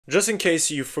Just in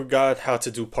case you forgot how to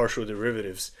do partial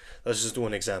derivatives, let's just do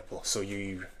an example so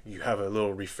you have a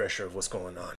little refresher of what's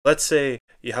going on. Let's say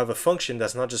you have a function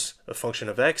that's not just a function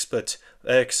of x, but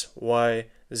x, y,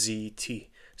 z, t,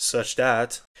 such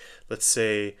that, let's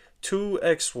say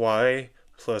 2xy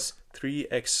plus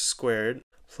 3x squared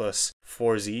plus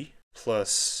 4z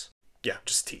plus, yeah,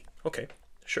 just t. Okay,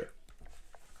 sure.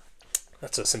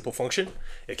 That's a simple function.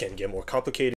 It can get more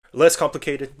complicated, less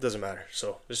complicated, doesn't matter.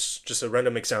 So it's just a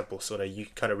random example so that you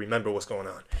kind of remember what's going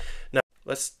on. Now,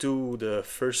 let's do the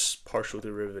first partial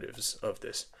derivatives of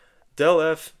this. Del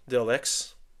f del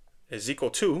x is equal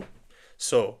to,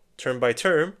 so term by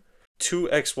term,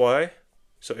 2xy,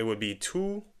 so it would be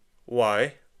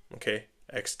 2y, okay,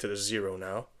 x to the 0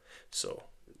 now, so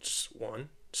just 1.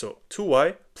 So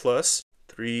 2y plus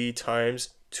 3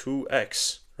 times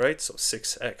 2x, right? So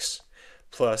 6x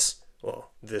plus,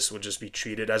 well, this would just be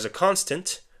treated as a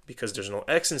constant because there's no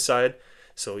x inside.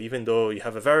 So even though you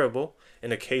have a variable,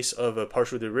 in the case of a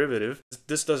partial derivative,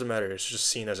 this doesn't matter. It's just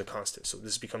seen as a constant. So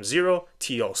this becomes 0,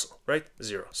 t also, right?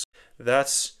 0. So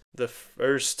that's the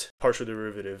first partial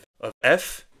derivative of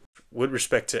f with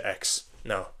respect to x.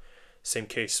 Now, same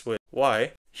case with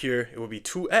y. Here it will be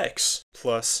 2x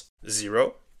plus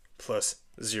 0 plus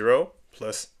 0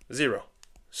 plus 0.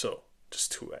 So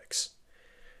just 2x.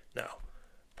 Now,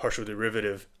 partial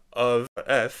derivative of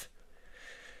f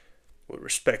with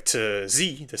respect to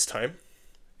z this time,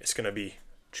 it's going to be,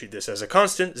 treat this as a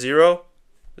constant, 0,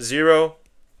 0,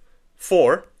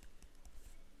 4,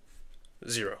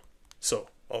 0. So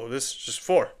all of this is just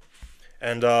 4.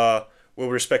 And with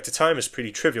respect to time is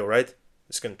pretty trivial, right?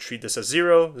 It's going to treat this as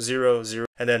 0, 0, 0,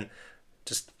 and then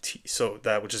just t. So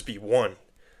that would just be 1.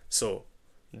 So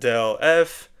del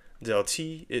f del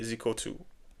t is equal to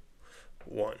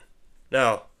 1.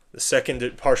 Now, the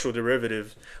second partial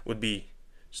derivative would be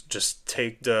just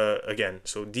take the, again,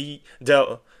 so d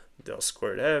del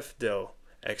squared f del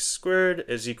x squared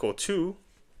is equal to,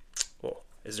 well,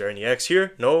 is there any x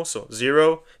here? No, so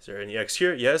 0. Is there any x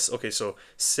here? Yes. Okay, so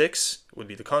 6 would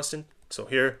be the constant. So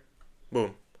here,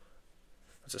 boom,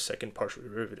 that's a second partial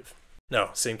derivative.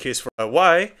 Now, same case for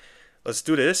y. Let's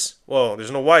do this. Well,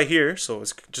 there's no y here, so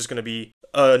it's just going to be,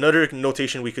 another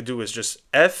notation we could do is just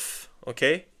f,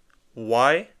 okay,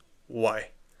 y, y,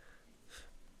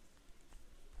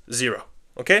 0.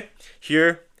 Okay,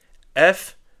 here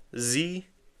f, z,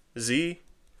 z,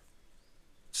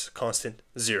 it's a constant,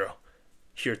 0.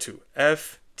 Here too,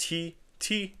 f, t,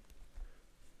 t,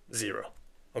 0.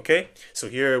 Okay, so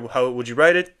here, how would you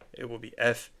write it? It will be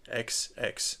f, x,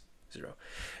 x, 0.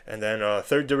 And then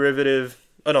third derivative,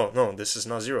 oh no, this is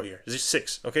not 0 here, this is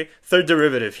 6. Okay, third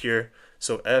derivative here,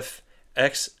 so f,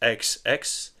 x, x,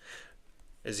 x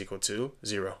is equal to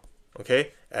 0.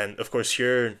 Okay, and of course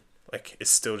here, like,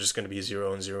 it's still just going to be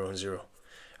 0 and 0 and 0.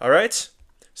 All right,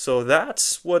 so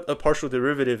that's what a partial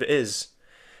derivative is.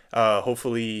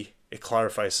 Hopefully it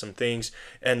clarifies some things.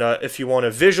 And if you want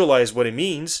to visualize what it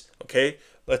means, okay,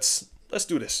 let's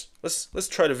do this. Let's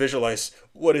try to visualize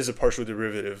what is a partial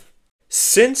derivative.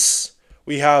 Since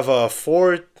we have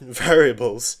 4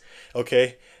 variables,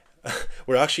 okay,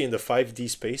 we're actually in the 5D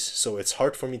space, so it's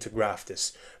hard for me to graph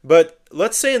this. But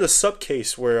let's say in the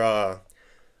subcase where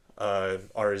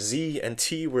our z and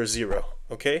t were 0,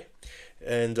 okay,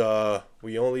 and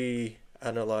we only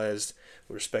analyzed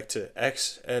with respect to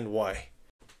x and y.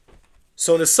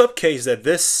 So in the subcase that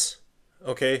this,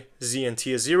 okay, z and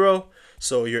t is 0,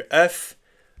 so your f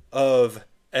of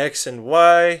x and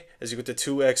y is equal to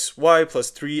 2xy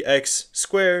plus 3x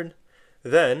squared,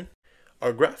 then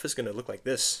our graph is going to look like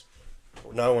this.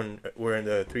 Now when we're in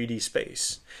the 3D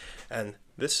space, and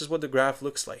this is what the graph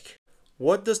looks like.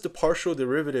 What does the partial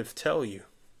derivative tell you?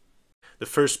 The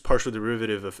first partial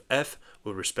derivative of f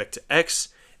with respect to x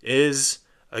is,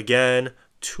 again,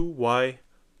 2y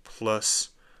plus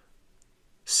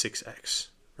 6x,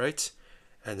 right?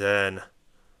 And then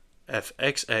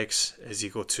fxx is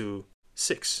equal to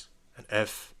 6, and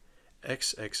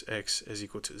fxxx is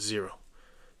equal to 0.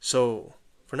 So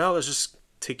for now, let's just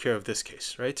take care of this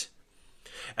case, right?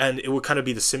 And it would kind of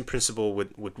be the same principle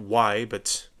with y,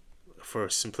 but for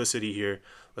simplicity here,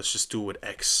 let's just do it with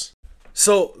x.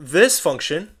 So this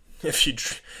function,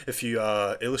 if you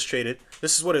illustrate it,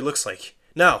 this is what it looks like.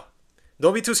 Now,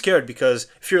 don't be too scared, because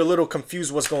if you're a little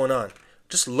confused what's going on,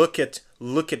 just look at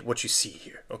what you see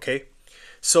here, okay?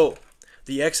 So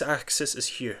the x-axis is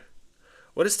here.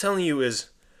 What it's telling you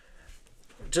is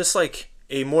just like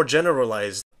a more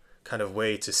generalized kind of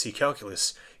way to see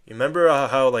calculus. You remember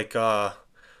how like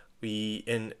we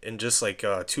in just like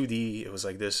 2D, it was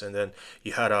like this, and then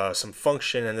you had some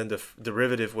function, and then the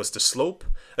derivative was the slope.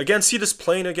 Again, see this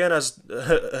plane again as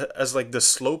as like the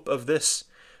slope of this.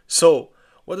 So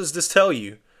what does this tell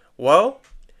you? Well,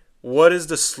 what is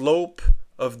the slope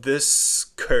of this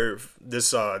curve?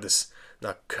 This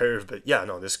not curve, but yeah,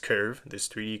 no, this curve, this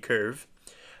 3D curve,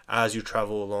 as you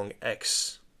travel along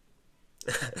x.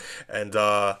 And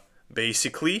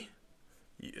basically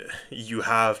you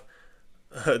have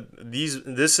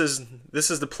this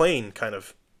is the plane kind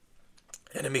of,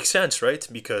 and it makes sense, right?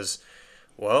 Because,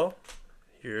 well,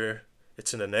 here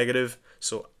it's in the negative,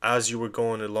 so as you were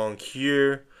going along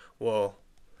here, well,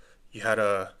 you had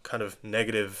a kind of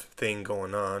negative thing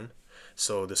going on,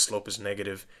 so the slope is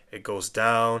negative. It goes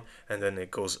down and then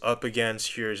it goes up again.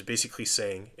 So here is basically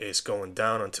saying it's going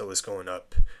down until it's going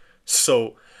up.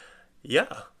 So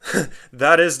yeah,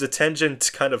 that is the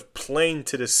tangent kind of plane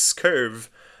to this curve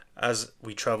as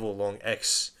we travel along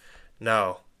x.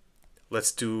 Now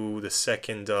let's do the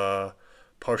second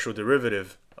partial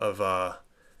derivative of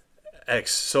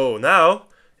x. So now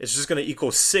it's just going to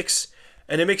equal 6,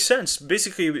 and it makes sense.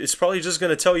 Basically, it's probably just going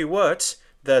to tell you what,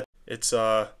 that it's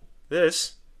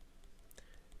this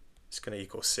is going to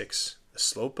equal 6. The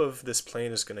slope of this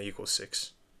plane is going to equal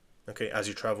 6. Okay, as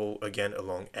you travel again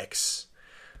along x.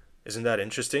 Isn't that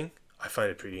interesting? I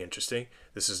find it pretty interesting.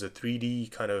 This is a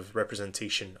 3D kind of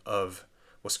representation of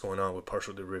what's going on with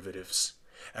partial derivatives.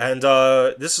 And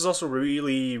this is also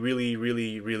really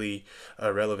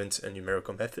relevant in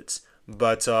numerical methods.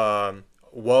 But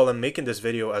while I'm making this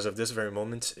video as of this very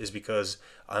moment is because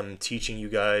I'm teaching you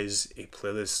guys a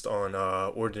playlist on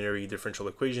ordinary differential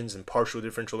equations and partial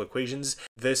differential equations.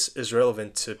 This is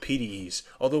relevant to PDEs,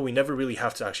 although we never really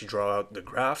have to actually draw out the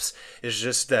graphs. It's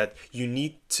just that you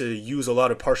need to use a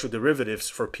lot of partial derivatives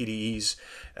for PDEs.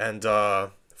 And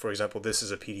for example, this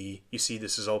is a PDE. You see,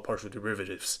 this is all partial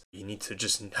derivatives. You need to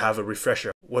just have a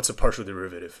refresher. What's a partial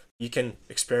derivative? You can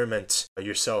experiment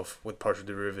yourself with partial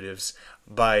derivatives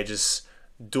by just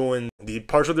doing the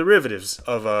partial derivatives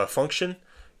of a function,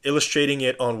 illustrating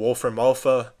it on Wolfram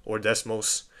Alpha or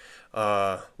Desmos.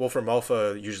 Wolfram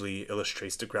Alpha usually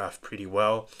illustrates the graph pretty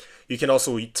well. You can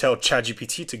also tell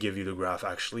ChatGPT to give you the graph,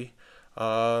 actually.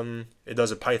 It does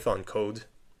a Python code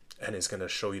and it's going to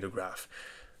show you the graph.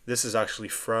 This is actually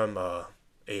from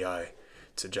AI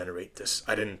to generate this.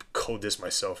 I didn't code this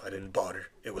myself. I didn't bother.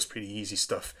 It was pretty easy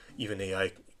stuff. Even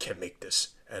AI can make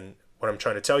this. And what I'm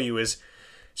trying to tell you is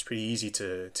it's pretty easy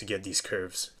to get these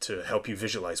curves to help you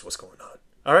visualize what's going on.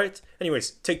 All right.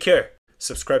 Anyways, take care.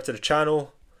 Subscribe to the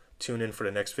channel. Tune in for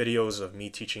the next videos of me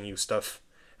teaching you stuff.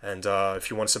 And if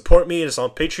you want to support me, it's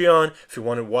on Patreon. If you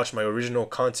want to watch my original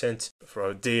content for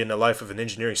a day in the life of an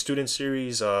engineering student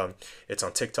series, it's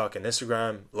on TikTok and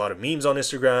Instagram. A lot of memes on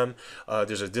Instagram.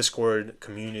 There's a Discord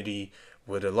community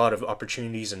with a lot of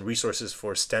opportunities and resources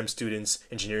for STEM students,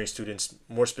 engineering students,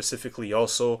 more specifically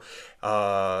also.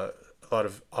 A lot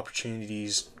of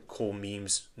opportunities, cool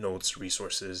memes, notes,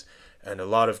 resources, and a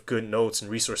lot of good notes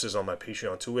and resources on my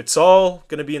Patreon too. It's all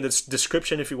going to be in the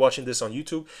description if you're watching this on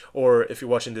YouTube, or if you're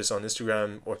watching this on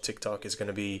Instagram or TikTok, it's going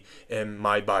to be in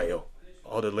my bio.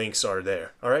 All the links are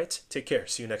there. All right, take care.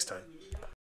 See you next time.